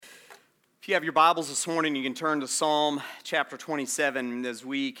If you have your Bibles this morning, you can turn to Psalm chapter 27 as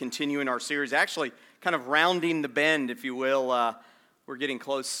we continue in our series. Actually, kind of rounding the bend, if you will. We're getting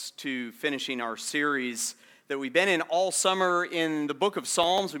close to finishing our series that we've been in all summer in the book of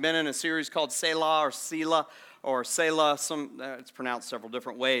Psalms. We've been in a series called Selah or Selah or Selah. It's pronounced several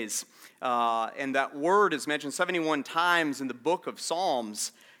different ways. And that word is mentioned 71 times in the book of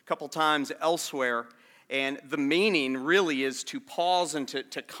Psalms, a couple times elsewhere. And the meaning really is to pause and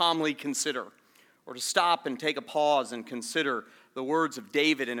to calmly consider, or to stop and take a pause and consider the words of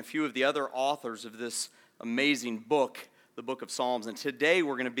David and a few of the other authors of this amazing book, the book of Psalms. And today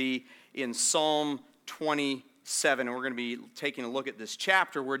we're going to be in Psalm 27, and we're going to be taking a look at this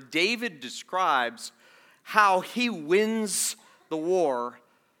chapter where David describes how he wins the war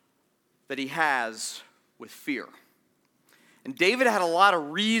that he has with fear. And David had a lot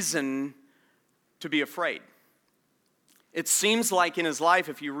of reason to be afraid. It seems like in his life,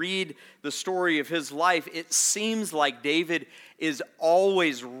 if you read the story of his life, it seems like David is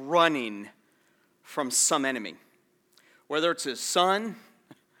always running from some enemy. Whether it's his son,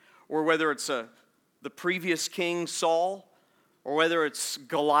 or whether it's the previous king, Saul, or whether it's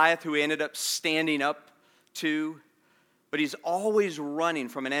Goliath, who he ended up standing up to. But he's always running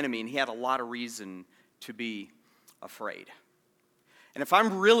from an enemy, and he had a lot of reason to be afraid. And if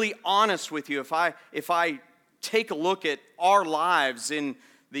I'm really honest with you, if I take a look at our lives in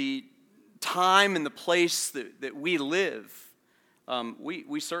the time and the place that we live,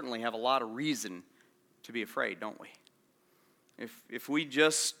 we certainly have a lot of reason to be afraid, don't we? If we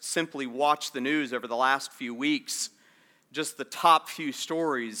just simply watch the news over the last few weeks, just the top few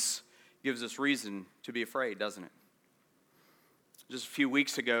stories gives us reason to be afraid, doesn't it? Just a few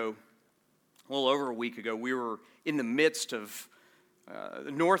weeks ago, a little over a week ago, we were in the midst of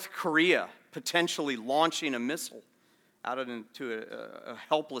North Korea potentially launching a missile out into a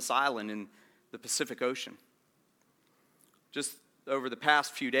helpless island in the Pacific Ocean. Just over the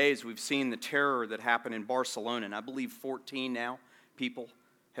past few days, we've seen the terror that happened in Barcelona, and I believe 14 now people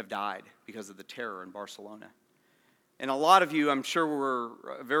have died because of the terror in Barcelona. And a lot of you, I'm sure, were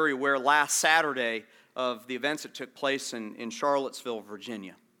very aware last Saturday of the events that took place in Charlottesville,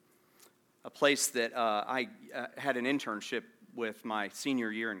 Virginia, a place that I had an internship with my senior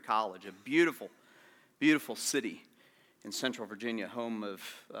year in college, a beautiful, beautiful city in central Virginia, home of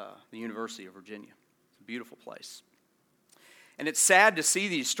the University of Virginia. It's a beautiful place. And it's sad to see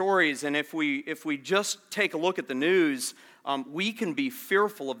these stories, and if we just take a look at the news, we can be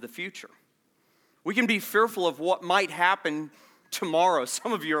fearful of the future. We can be fearful of what might happen tomorrow.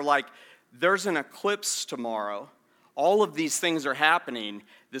 Some of you are like, there's an eclipse tomorrow. All of these things are happening.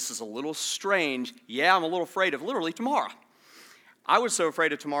 This is a little strange. Yeah, I'm a little afraid of literally tomorrow. I was so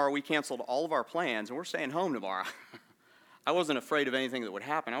afraid of tomorrow, we canceled all of our plans, and we're staying home tomorrow. I wasn't afraid of anything that would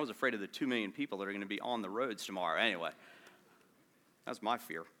happen. I was afraid of the 2 million people that are going to be on the roads tomorrow. Anyway, that's my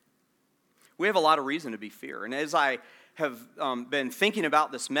fear. We have a lot of reason to be fear. And as I have been thinking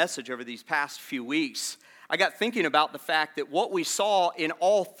about this message over these past few weeks, I got thinking about the fact that what we saw in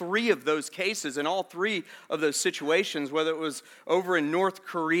all three of those cases, in all three of those situations, whether it was over in North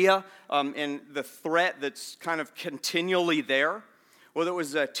Korea and the threat that's kind of continually there, whether it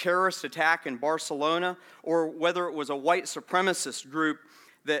was a terrorist attack in Barcelona, or whether it was a white supremacist group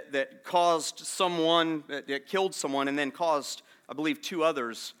that caused someone, that killed someone and then caused, I believe, 2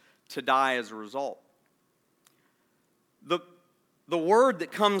 others to die as a result. The word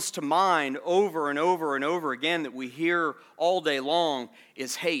that comes to mind over and over and over again that we hear all day long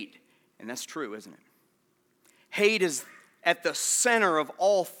is hate. And that's true, isn't it? Hate is at the center of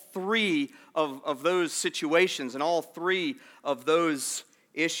all three of those situations and all three of those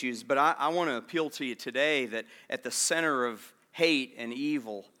issues. But I want to appeal to you today that at the center of hate and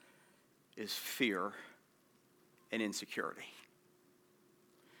evil is fear and insecurity.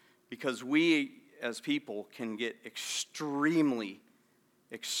 Because we as people can get extremely,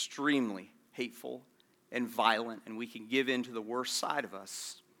 extremely hateful and violent, and we can give in to the worst side of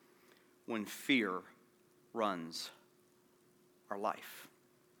us when fear runs our life.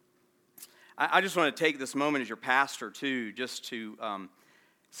 I just want to take this moment as your pastor, too, just to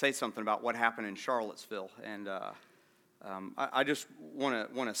say something about what happened in Charlottesville. And I just want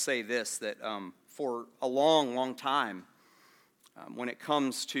to say this, that for a long, long time, when it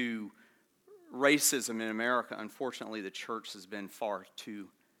comes to racism in America, unfortunately, the church has been far too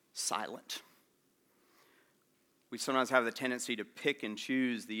silent. We sometimes have the tendency to pick and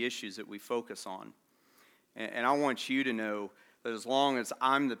choose the issues that we focus on. And I want you to know that as long as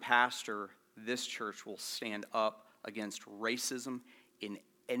I'm the pastor, this church will stand up against racism in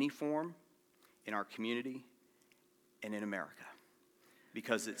any form in our community and in America.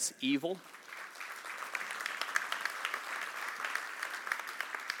 because it's evil.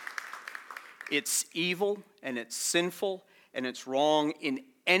 It's evil and it's sinful and it's wrong in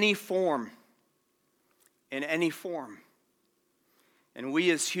any form. In any form. And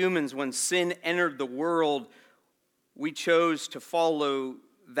we as humans, when sin entered the world, we chose to follow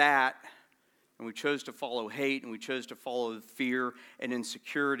that. And we chose to follow hate, and we chose to follow fear and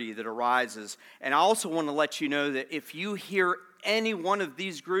insecurity that arises. And I also want to let you know that if you hear any one of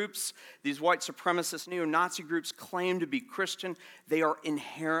these groups, these white supremacist neo-Nazi groups claim to be Christian, they are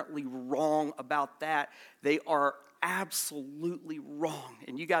inherently wrong about that. They are absolutely wrong.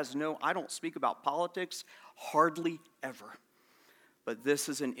 And you guys know I don't speak about politics hardly ever. But this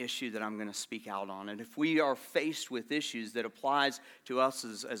is an issue that I'm going to speak out on. And if we are faced with issues that applies to us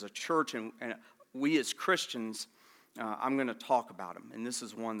as a church and we as Christians, I'm going to talk about them. And this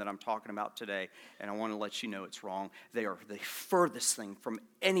is one that I'm talking about today. And I want to let you know it's wrong. They are the furthest thing from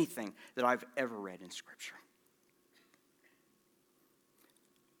anything that I've ever read in Scripture.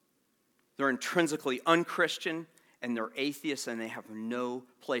 They're intrinsically unchristian. And they're atheists, and they have no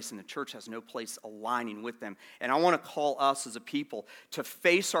place, and the church has no place aligning with them. And I want to call us as a people to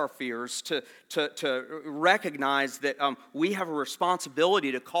face our fears, to recognize that we have a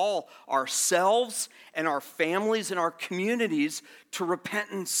responsibility to call ourselves and our families and our communities to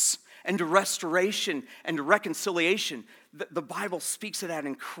repentance and to restoration and to reconciliation. The Bible speaks of that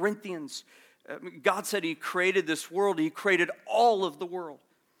in Corinthians. God said He created this world. He created all of the world.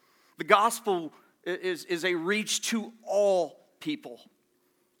 The gospel is a reach to all people.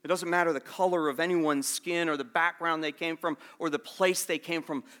 It doesn't matter the color of anyone's skin or the background they came from or the place they came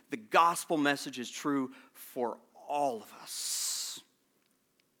from. The gospel message is true for all of us.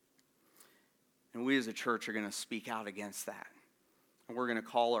 And we as a church are going to speak out against that. And we're going to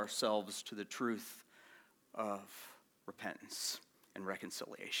call ourselves to the truth of repentance and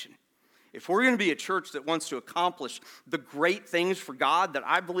reconciliation. If we're going to be a church that wants to accomplish the great things for God that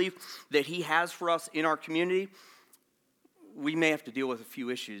I believe that He has for us in our community, we may have to deal with a few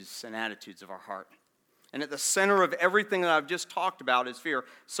issues and attitudes of our heart. And at the center of everything that I've just talked about is fear.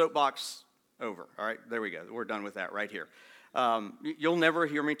 Soapbox over. All right, there we go. We're done with that right here. You'll never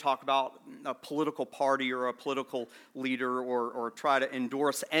hear me talk about a political party or a political leader or try to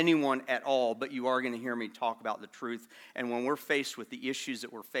endorse anyone at all, but you are going to hear me talk about the truth. And when we're faced with the issues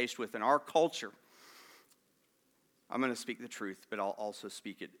that we're faced with in our culture, I'm going to speak the truth, but I'll also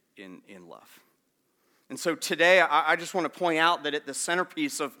speak it in love. And so today, I just want to point out that at the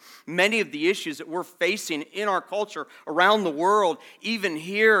centerpiece of many of the issues that we're facing in our culture around the world, even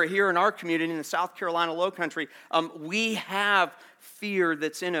here in our community in the South Carolina Lowcountry, we have fear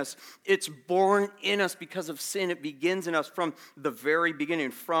that's in us. It's born in us because of sin. It begins in us from the very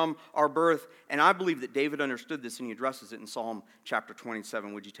beginning, from our birth. And I believe that David understood this, and he addresses it in Psalm chapter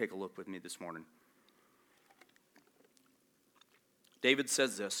 27. Would you take a look with me this morning? David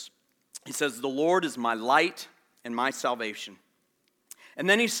says this. He says, "The Lord is my light and my salvation." And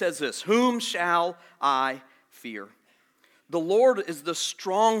then he says this, "Whom shall I fear? The Lord is the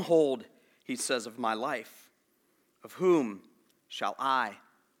stronghold," he says, "of my life. Of whom shall I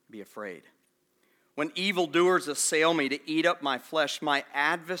be afraid? When evildoers assail me to eat up my flesh, my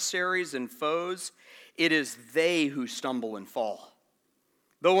adversaries and foes, it is they who stumble and fall.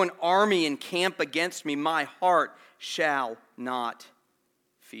 Though an army encamp against me, my heart shall not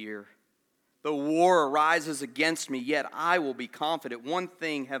fear. Though war arises against me, yet I will be confident. One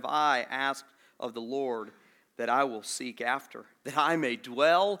thing have I asked of the Lord, that I will seek after, that I may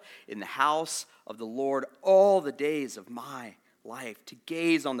dwell in the house of the Lord all the days of my life, to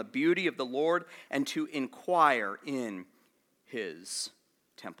gaze on the beauty of the Lord and to inquire in His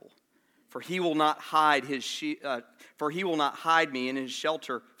temple. For he will not hide me in his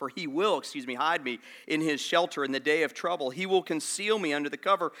shelter. For he will, hide me in his shelter in the day of trouble. He will conceal me under the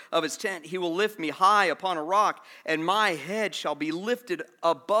cover of his tent. He will lift me high upon a rock, and my head shall be lifted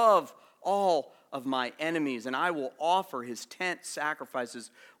above all of my enemies. And I will offer his tent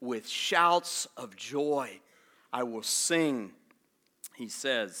sacrifices with shouts of joy. I will sing, he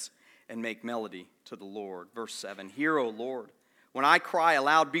says, and make melody to the Lord. Verse 7, Hear, O Lord, when I cry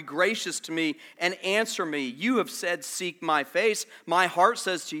aloud, be gracious to me and answer me. You have said, seek my face. My heart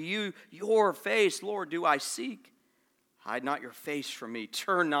says to you, your face, Lord, do I seek. Hide not your face from me.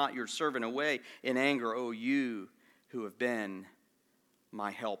 Turn not your servant away in anger, O you who have been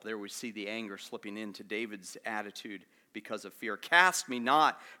my help. There we see the anger slipping into David's attitude because of fear. Cast me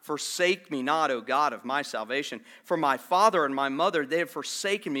not, forsake me not, O God of my salvation. For my father and my mother, they have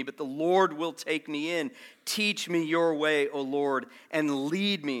forsaken me, but the Lord will take me in. Teach me your way, O Lord, and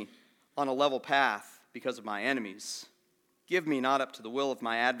lead me on a level path because of my enemies. Give me not up to the will of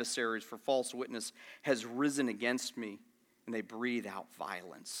my adversaries, for false witness has risen against me, and they breathe out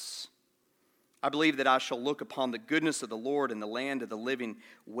violence. I believe that I shall look upon the goodness of the Lord in the land of the living.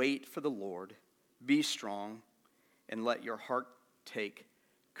 Wait for the Lord. Be strong, and let your heart take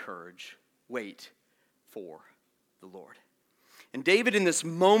courage. Wait for the Lord. And David, in this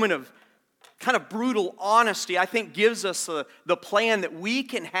moment of kind of brutal honesty, I think gives us the plan that we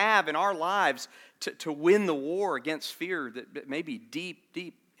can have in our lives to win the war against fear that may be deep,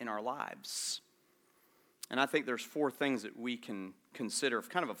 deep in our lives. And I think there's 4 things that we can consider,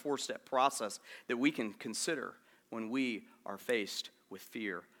 kind of a 4-step process that we can consider when we are faced with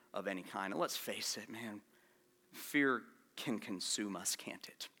fear of any kind. And let's face it, man, fear can consume us, can't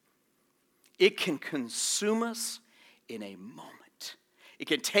it? It can consume us in a moment. It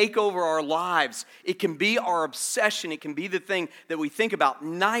can take over our lives. It can be our obsession. It can be the thing that we think about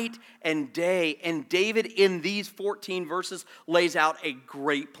night and day. And David, in these 14 verses, lays out a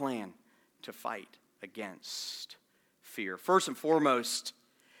great plan to fight against fear. First and foremost,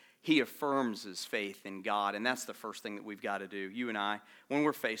 he affirms his faith in God. And that's the first thing that we've got to do, you and I, when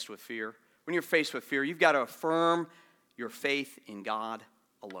we're faced with fear. When you're faced with fear, you've got to affirm your faith in God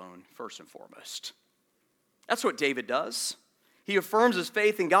alone, first and foremost. That's what David does. He affirms his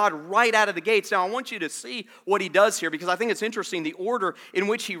faith in God right out of the gates. Now, I want you to see what he does here, because I think it's interesting, the order in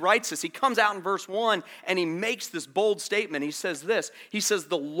which he writes this. He comes out in verse 1, and he makes this bold statement. He says this. He says,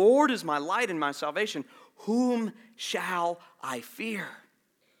 "The Lord is my light and my salvation. Whom shall I fear?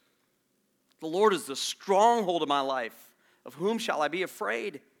 The Lord is the stronghold of my life. Of whom shall I be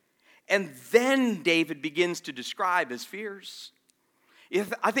afraid?" And then David begins to describe his fears.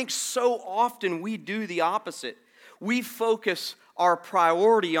 I think so often we do the opposite. We focus our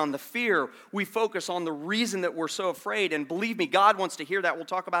priority on the fear. We focus on the reason that we're so afraid. And believe me, God wants to hear that. We'll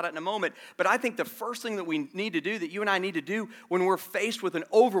talk about it in a moment. But I think the first thing that we need to do, that you and I need to do when we're faced with an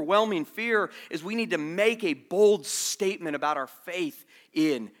overwhelming fear, is we need to make a bold statement about our faith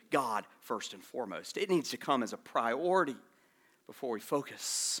in God first and foremost. It needs to come as a priority before we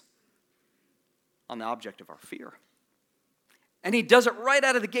focus on the object of our fear. And he does it right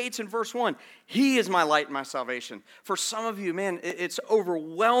out of the gates in verse 1. He is my light and my salvation. For some of you, man, it's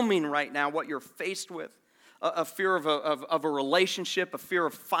overwhelming right now what you're faced with. A fear of a relationship, a fear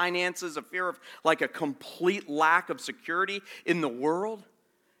of finances, a fear of like a complete lack of security in the world.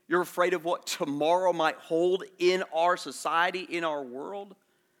 You're afraid of what tomorrow might hold in our society, in our world.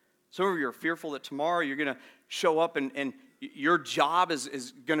 Some of you are fearful that tomorrow you're going to show up and your job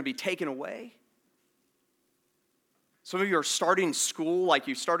is going to be taken away. Some of you are starting school like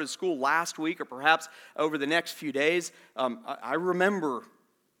you started school last week or perhaps over the next few days. I remember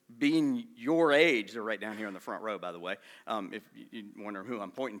being your age. They're right down here in the front row, by the way, if you wonder who I'm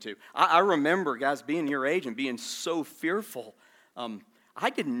pointing to. I remember, guys, being your age and being so fearful.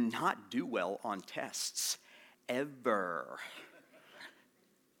 I did not do well on tests, ever.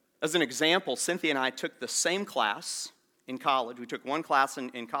 As an example, Cynthia and I took the same class in college. We took one class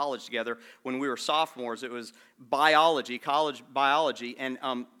in college together when we were sophomores. It was biology, college biology. And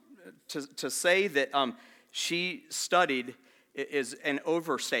to say that she studied is an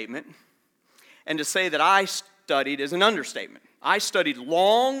overstatement. And to say that I studied is an understatement. I studied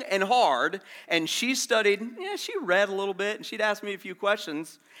long and hard, and she studied, she read a little bit, and she'd ask me a few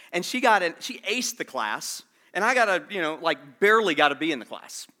questions, and she aced the class, and I barely got to be in the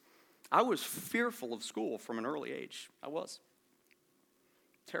class. I was fearful of school from an early age. I was.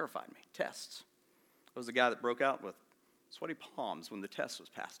 It terrified me. Tests. I was the guy that broke out with sweaty palms when the test was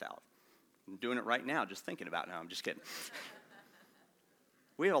passed out. I'm doing it right now, just thinking about it. No, I'm just kidding.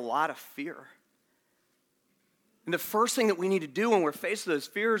 We have a lot of fear. And the first thing that we need to do when we're faced with those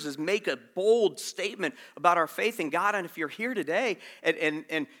fears is make a bold statement about our faith in God. And if you're here today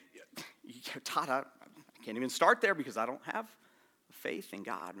and Todd, I can't even start there because I don't have faith in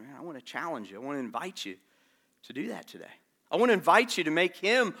God, man, I want to challenge you. I want to invite you to do that today. I want to invite you to make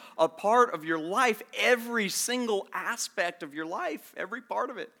Him a part of your life, every single aspect of your life, every part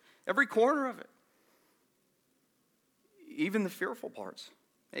of it, every corner of it. Even the fearful parts,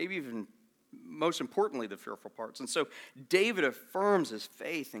 maybe even most importantly the fearful parts. And so David affirms his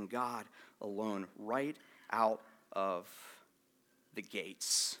faith in God alone right out of the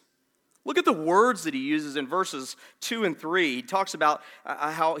gates. Look at the words that he uses in verses 2 and 3. He talks about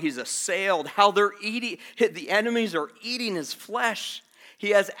how he's assailed, how the enemies are eating his flesh.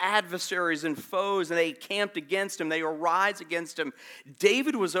 He has adversaries and foes, and they camped against him. They arise against him.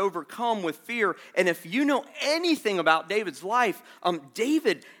 David was overcome with fear, and if you know anything about David's life,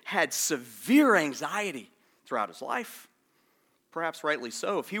 David had severe anxiety throughout his life. perhaps rightly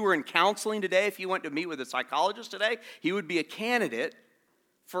so. If he were in counseling today, if he went to meet with a psychologist today, he would be a candidate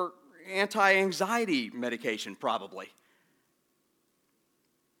for anti-anxiety medication, probably.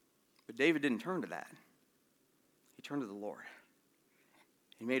 But David didn't turn to that. He turned to the Lord.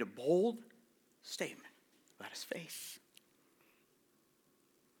 He made a bold statement about his faith.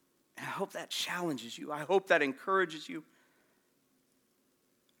 And I hope that challenges you. I hope that encourages you.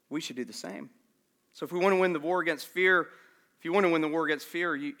 We should do the same. So if we want to win the war against fear,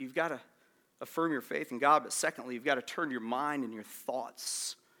 you've got to affirm your faith in God. But secondly, you've got to turn your mind and your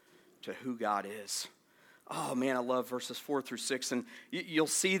thoughts to who God is. Oh man, I love verses 4 through 6. And you'll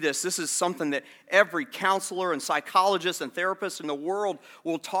see this. This is something that every counselor and psychologist and therapist in the world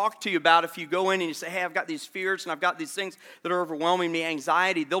will talk to you about. If you go in and you say, hey, I've got these fears and I've got these things that are overwhelming me,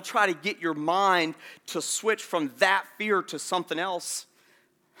 anxiety, they'll try to get your mind to switch from that fear to something else.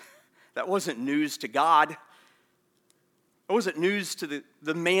 That wasn't news to God. It wasn't news to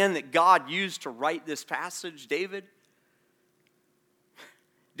the man that God used to write this passage, David.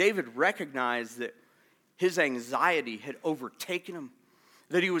 David recognized that his anxiety had overtaken him,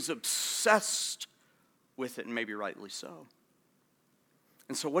 that he was obsessed with it, and maybe rightly so.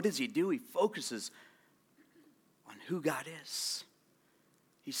 And so what does he do? He focuses on who God is.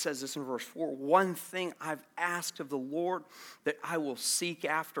 He says this in verse 4, one thing I've asked of the Lord that I will seek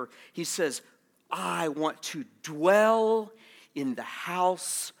after. He says, I want to dwell in the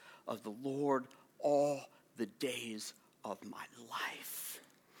house of the Lord all the days of my life.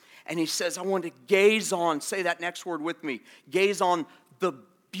 And he says, I want to gaze on, say that next word with me, gaze on the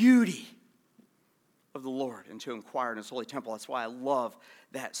beauty of the Lord and to inquire in his holy temple. That's why I love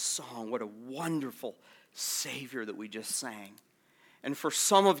that song. What a wonderful Savior that we just sang. And for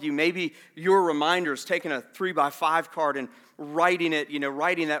some of you, maybe your reminder is taking a 3x5 card and writing it,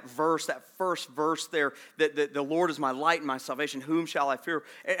 writing that verse, that first verse there, that the Lord is my light and my salvation, whom shall I fear?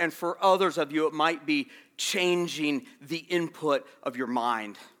 And for others of you, it might be changing the input of your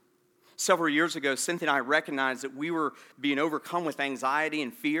mind. Several years ago, Cynthia and I recognized that we were being overcome with anxiety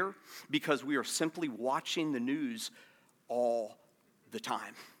and fear because we are simply watching the news all the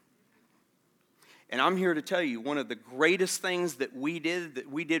time. And I'm here to tell you, one of the greatest things that we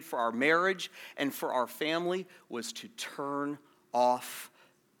did for our marriage and for our family was to turn off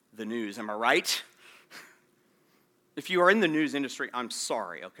the news. Am I right? If you are in the news industry, I'm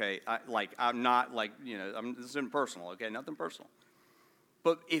sorry, okay? This isn't personal, okay? Nothing personal.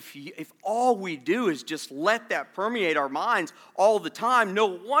 But if all we do is just let that permeate our minds all the time, no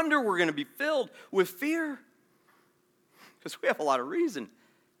wonder we're going to be filled with fear. Because we have a lot of reason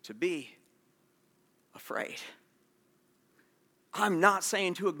to be afraid. I'm not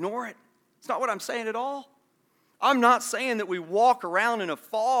saying to ignore it. It's not what I'm saying at all. I'm not saying that we walk around in a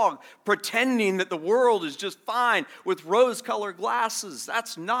fog pretending that the world is just fine with rose-colored glasses.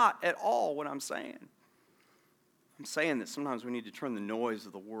 That's not at all what I'm saying. I'm saying that sometimes we need to turn the noise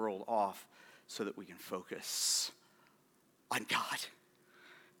of the world off so that we can focus on God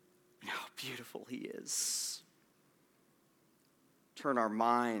and how beautiful He is. Turn our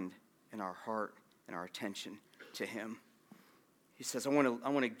mind and our heart and our attention to Him. He says, I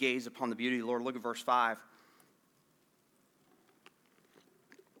want to gaze upon the beauty of the Lord. Look at verse 5.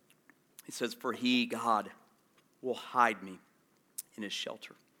 He says, for He, God, will hide me in His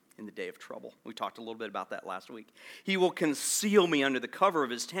shelter in the day of trouble. We talked a little bit about that last week. He will conceal me under the cover of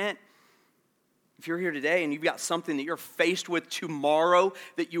His tent. If you're here today and you've got something that you're faced with tomorrow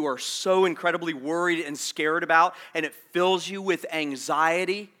that you are so incredibly worried and scared about, and it fills you with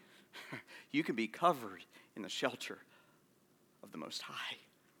anxiety, you can be covered in the shelter of the Most High.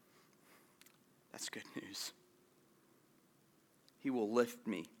 That's good news. He will lift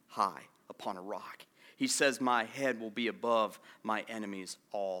me high upon a rock. He says my head will be above my enemies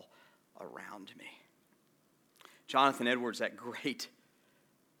all around me. Jonathan Edwards, that great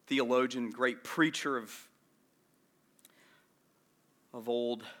theologian, great preacher of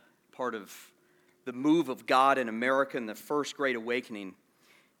old, part of the move of God in America in the first Great Awakening.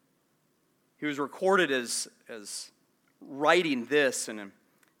 He was recorded as writing this in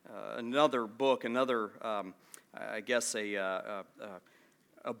another book, a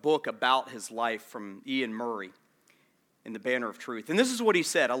book about his life from Ian Murray in The Banner of Truth. And this is what he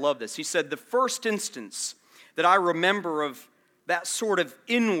said. I love this. He said, the first instance that I remember of that sort of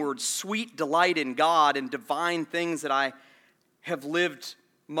inward sweet delight in God and divine things that I have lived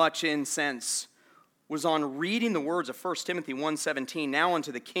much in since was on reading the words of 1 Timothy 1:17, now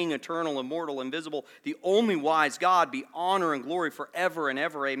unto the King, eternal, immortal, invisible, the only wise God, be honor and glory forever and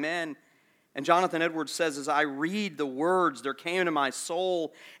ever. Amen. And Jonathan Edwards says, as I read the words, there came into my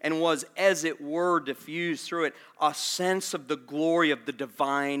soul and was, as it were, diffused through it, a sense of the glory of the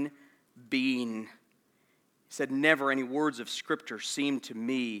divine being. He said, never any words of Scripture seemed to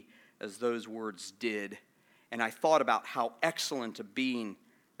me as those words did. And I thought about how excellent a being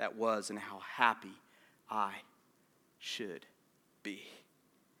that was and how happy I should be.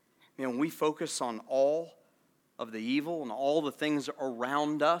 When we focus on all of the evil and all the things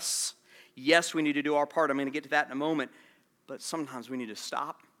around us, yes, we need to do our part. I'm going to get to that in a moment. But sometimes we need to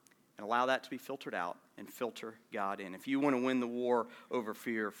stop and allow that to be filtered out and filter God in. If you want to win the war over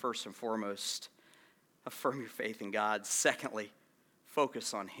fear, first and foremost, affirm your faith in God. Secondly,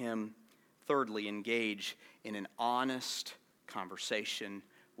 focus on Him. Thirdly, engage in an honest conversation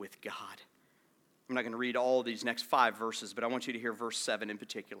with God. I'm not going to read all of these next 5 verses, but I want you to hear verse 7 in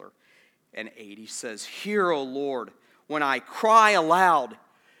particular and 8. He says, hear, O Lord, when I cry aloud.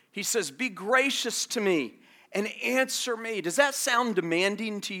 He says, be gracious to me and answer me. Does that sound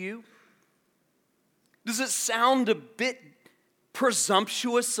demanding to you? Does it sound a bit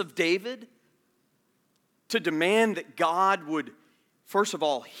presumptuous of David to demand that God would, first of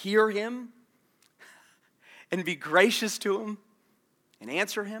all, hear him and be gracious to him and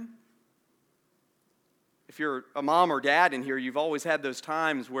answer him? If you're a mom or dad in here, you've always had those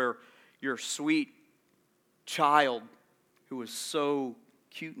times where your sweet child who was so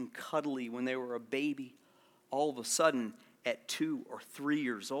cute and cuddly when they were a baby, all of a sudden at 2 or 3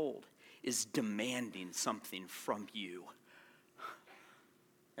 years old is demanding something from you.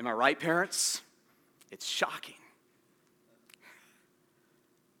 Am I right, parents? It's shocking.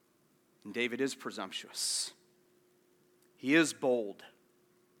 And David is presumptuous. He is bold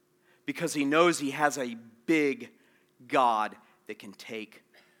because he knows he has a big God that can take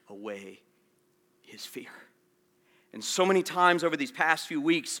away his fear. And so many times over these past few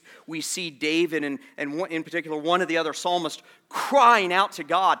weeks, we see David and in particular one of the other psalmists crying out to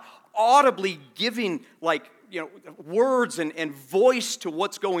God, audibly giving words and voice to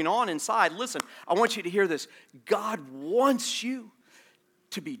what's going on inside. Listen, I want you to hear this. God wants you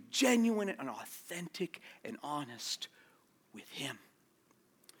to be genuine and authentic and honest with Him.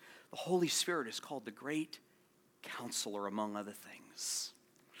 The Holy Spirit is called the great counselor, among other things.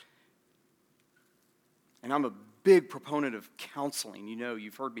 And I'm a big proponent of counseling. You know,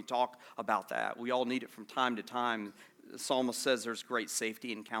 you've heard me talk about that. We all need it from time to time. The psalmist says there's great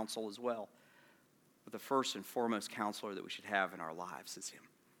safety in counsel as well. But the first and foremost counselor that we should have in our lives is Him.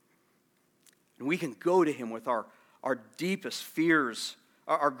 And we can go to Him with our deepest fears,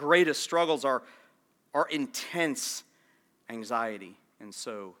 our greatest struggles, our intense anxiety. And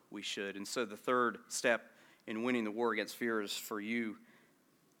so we should. And so the third step in winning the war against fear is for you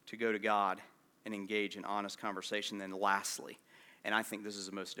to go to God and engage in honest conversation. Then lastly, and I think this is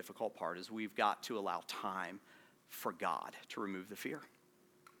the most difficult part, is we've got to allow time for God to remove the fear.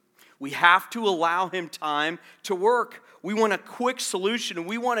 We have to allow Him time to work. We want a quick solution, and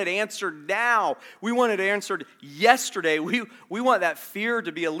we want it answered now. We want it answered yesterday. We want that fear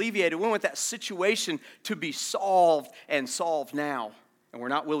to be alleviated. We want that situation to be solved and solved now. And we're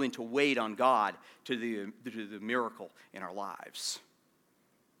not willing to wait on God to do the miracle in our lives.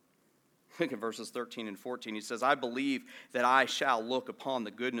 Look at verses 13 and 14. He says, I believe that I shall look upon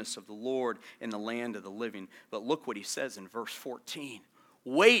the goodness of the Lord in the land of the living. But look what he says in verse 14.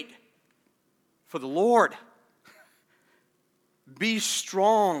 Wait for the Lord. Be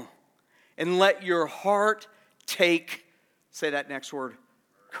strong and let your heart take, say that next word,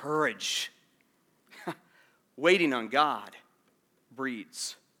 courage. Waiting on God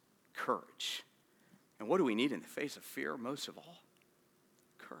breeds courage. And what do we need in the face of fear most of all?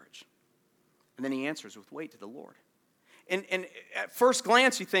 Courage. And then he answers with wait to the Lord. And at first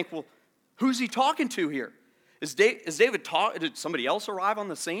glance you think, well, who's he talking to here? Is David talking? Did somebody else arrive on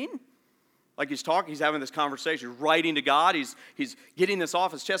the scene? Like he's having this conversation, writing to God. He's getting this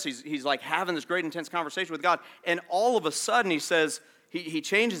off his chest. He's like having this great intense conversation with God. And all of a sudden he says, he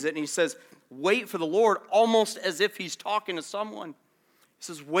changes it and he says, wait for the Lord, almost as if he's talking to someone. He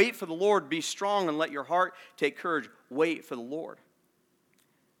says, wait for the Lord, be strong and let your heart take courage. Wait for the Lord.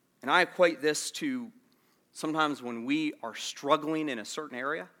 And I equate this to sometimes when we are struggling in a certain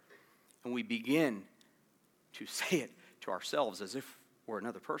area and we begin to say it to ourselves as if we're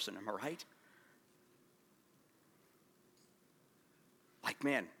another person. Am I right? Like,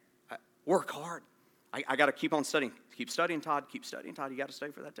 man, work hard. I got to keep on studying. Keep studying, Todd. Keep studying, Todd. You got to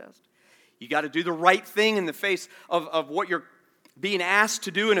study for that test. You got to do the right thing in the face of what you're being asked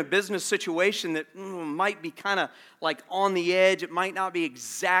to do in a business situation that might be kind of like on the edge. It might not be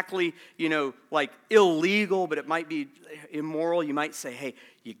exactly, like illegal, but it might be immoral. You might say, hey,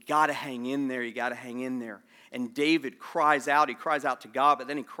 you got to hang in there. You got to hang in there. And David cries out. He cries out to God, but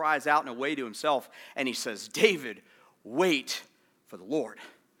then he cries out in a way to himself, and he says, David, wait for the Lord.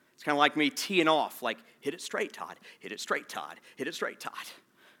 It's kind of like me teeing off, like, hit it straight, Todd. Hit it straight, Todd. Hit it straight, Todd.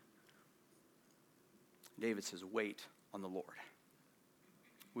 David says, wait on the Lord.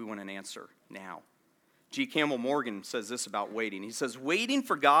 We want an answer now. G. Campbell Morgan says this about waiting. He says, waiting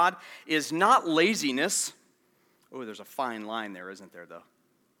for God is not laziness. Oh, there's a fine line there, isn't there, though?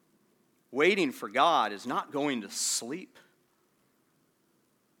 Waiting for God is not going to sleep.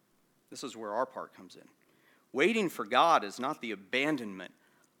 This is where our part comes in. Waiting for God is not the abandonment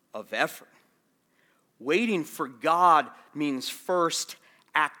of effort. Waiting for God means first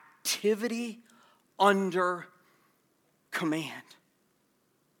activity under command.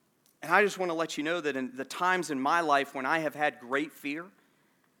 And I just want to let you know that in the times in my life when I have had great fear,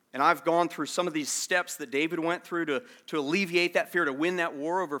 and I've gone through some of these steps that David went through to alleviate that fear, to win that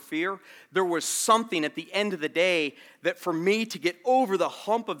war over fear, there was something at the end of the day that for me to get over the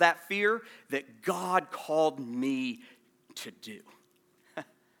hump of that fear that God called me to do.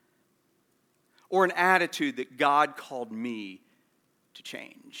 Or an attitude that God called me to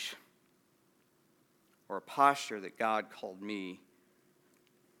change. Or a posture that God called me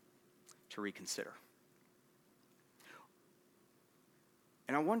to reconsider.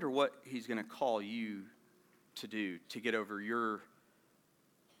 And I wonder what he's going to call you to do to get over your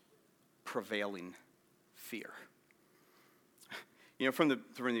prevailing fear. From the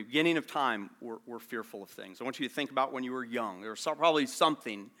beginning of time, we're fearful of things. I want you to think about when you were young. There was probably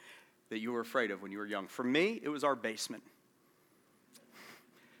something that you were afraid of when you were young. For me, it was our basement.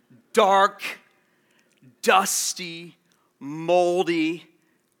 Dark, dusty, moldy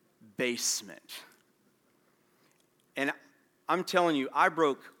basement. And I'm telling you, I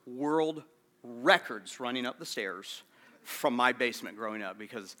broke world records running up the stairs from my basement growing up,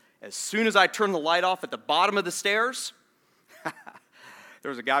 because as soon as I turned the light off at the bottom of the stairs, there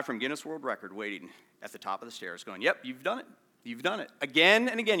was a guy from Guinness World Record waiting at the top of the stairs going, yep, you've done it. You've done it. Again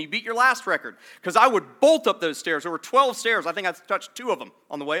and again. You beat your last record. Because I would bolt up those stairs. There were 12 stairs. I think I touched 2 of them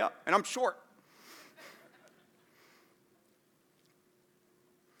on the way up. And I'm short.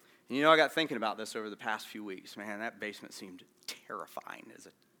 And I got thinking about this over the past few weeks. Man, that basement seemed terrifying as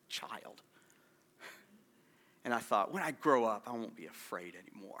a child. And I thought, when I grow up, I won't be afraid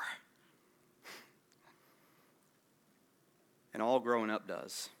anymore. And all growing up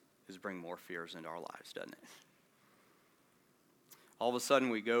does is bring more fears into our lives, doesn't it? All of a sudden,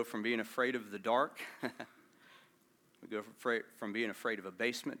 we go from being afraid of the dark, we go from being afraid of a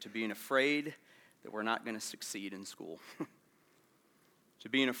basement to being afraid that we're not going to succeed in school, to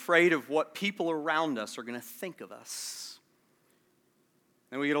being afraid of what people around us are going to think of us.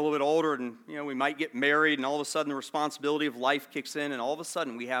 Then we get a little bit older and, we might get married, and all of a sudden the responsibility of life kicks in, and all of a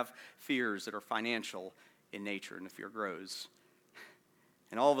sudden we have fears that are financial in nature, and the fear grows.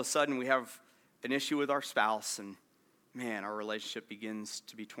 And all of a sudden we have an issue with our spouse, and man, our relationship begins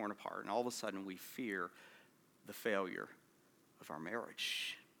to be torn apart. And all of a sudden, we fear the failure of our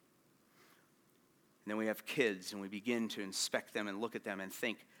marriage. And then we have kids, and we begin to inspect them and look at them and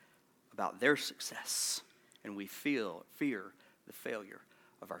think about their success. And we fear the failure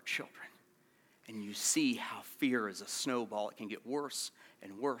of our children. And you see how fear is a snowball. It can get worse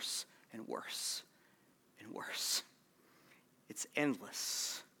and worse and worse and worse. It's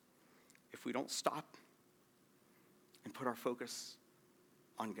endless if we don't stop and put our focus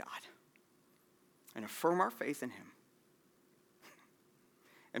on God and affirm our faith in Him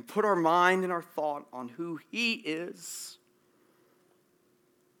and put our mind and our thought on who He is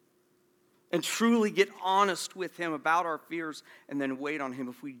and truly get honest with Him about our fears and then wait on Him.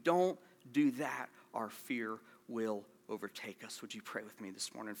 If we don't do that, our fear will overtake us. Would you pray with me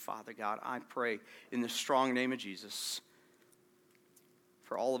this morning? Father God, I pray in the strong name of Jesus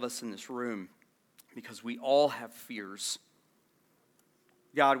for all of us in this room, because we all have fears.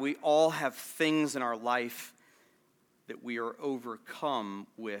 God, we all have things in our life that we are overcome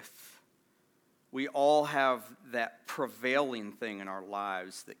with. We all have that prevailing thing in our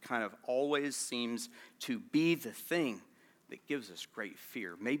lives that kind of always seems to be the thing that gives us great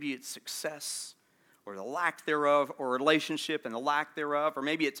fear. Maybe it's success or the lack thereof, or relationship and the lack thereof, or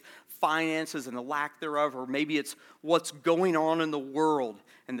maybe it's finances and the lack thereof, or maybe it's what's going on in the world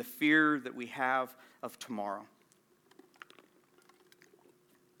and the fear that we have of tomorrow.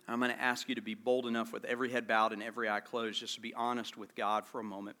 I'm going to ask you to be bold enough with every head bowed and every eye closed just to be honest with God for a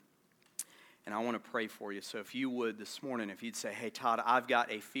moment And I want to pray for you. So if you would this morning, if you'd say, hey, Todd, I've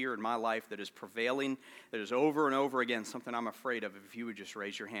got a fear in my life that is prevailing, that is over and over again, something I'm afraid of, if you would just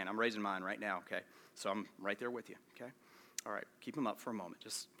raise your hand. I'm raising mine right now, okay? So I'm right there with you, okay? All right, keep them up for a moment.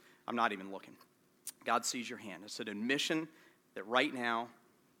 I'm not even looking. God sees your hand. It's an admission that right now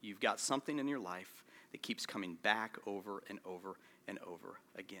you've got something in your life that keeps coming back over and over and over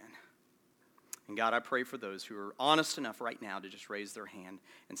again. And God, I pray for those who are honest enough right now to just raise their hand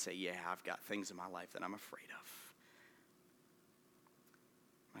and say, yeah, I've got things in my life that I'm afraid of.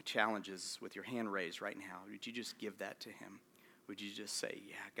 My challenge is with your hand raised right now, would you just give that to him? Would you just say,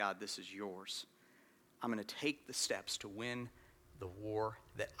 yeah, God, this is yours. I'm going to take the steps to win the war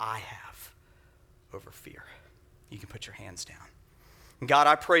that I have over fear. You can put your hands down. And God,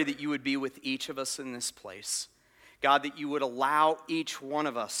 I pray that you would be with each of us in this place. God, that you would allow each one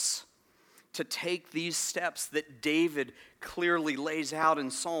of us to take these steps that David clearly lays out in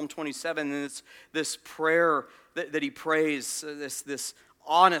Psalm 27. And it's this prayer that he prays, this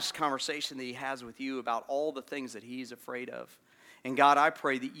honest conversation that he has with you about all the things that he's afraid of. And God, I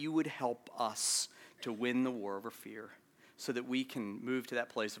pray that you would help us to win the war over fear so that we can move to that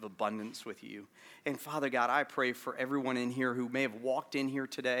place of abundance with you. And Father God, I pray for everyone in here who may have walked in here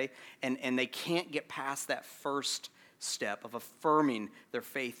today and they can't get past that first step of affirming their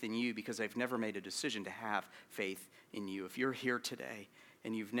faith in you because they've never made a decision to have faith in you. If you're here today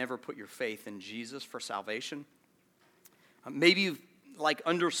and you've never put your faith in Jesus for salvation, maybe you've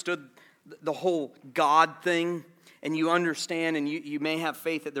understood the whole God thing and you understand and you may have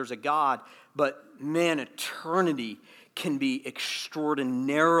faith that there's a God, but man, eternity can be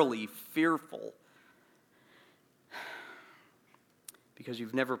extraordinarily fearful because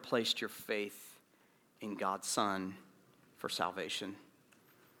you've never placed your faith in God's Son for salvation.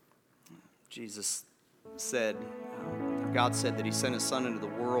 Jesus said, God said that he sent his Son into the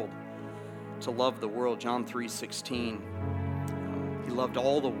world to love the world. John 3:16. He loved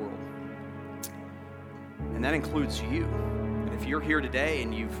all the world. And that includes you. And if you're here today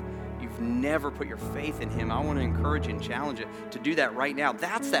and you've never put your faith in him, I want to encourage you and challenge you to do that right now.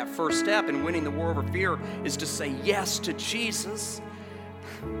 That's that first step in winning the war over fear, is to say yes to Jesus,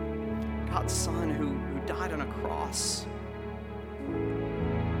 God's Son who died on a cross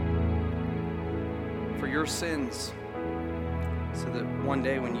for your sins, so that one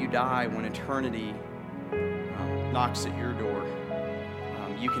day when you die, when eternity knocks at your door,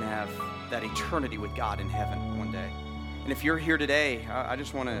 you can have that eternity with God in heaven one day. And if you're here today, I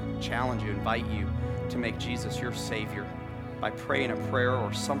just want to challenge you, invite you to make Jesus your Savior by praying a prayer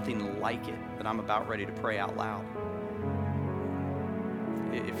or something like it that I'm about ready to pray out loud.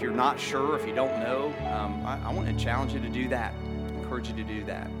 If you're not sure, if you don't know, I want to challenge you to do that, encourage you to do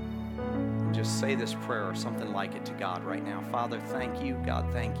that. And just say this prayer or something like it to God right now. Father, thank you.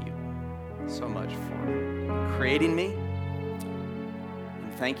 God, thank you so much for creating me.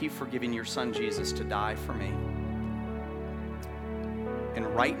 And thank you for giving your Son Jesus to die for me. And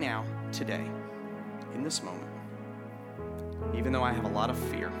right now, today, in this moment, even though I have a lot of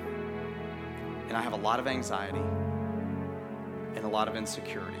fear, and I have a lot of anxiety, and a lot of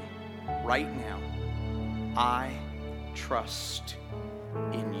insecurity, right now, I trust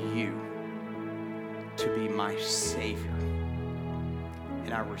in you to be my Savior.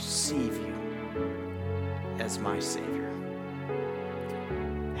 And I receive you as my Savior.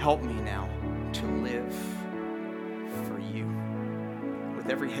 Help me now to live for you. With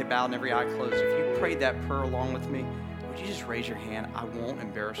every head bowed and every eye closed, if you prayed that prayer along with me, would you just raise your hand? I won't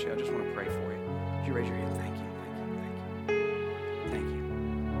embarrass you. I just want to pray for you. Would you raise your hand? Thank you. Thank you.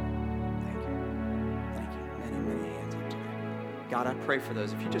 Many hands up today. God, I pray for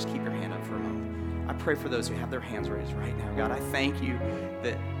those. If you just keep your hand up for a moment. I pray for those who have their hands raised right now. God, I thank you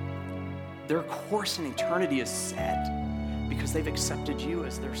that their course in eternity is set because they've accepted you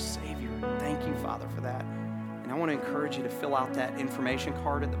as their Savior. Thank you, Father, for that. And I want to encourage you to fill out that information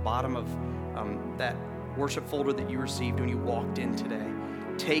card at the bottom of that worship folder that you received when you walked in today.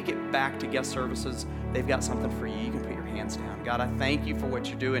 Take it back to guest services. They've got something for you. You can put your hands down. God, I thank you for what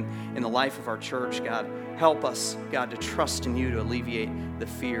you're doing in the life of our church. God, help us, God, to trust in you to alleviate the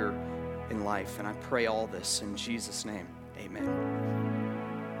fear in life. And I pray all this in Jesus' name. Amen.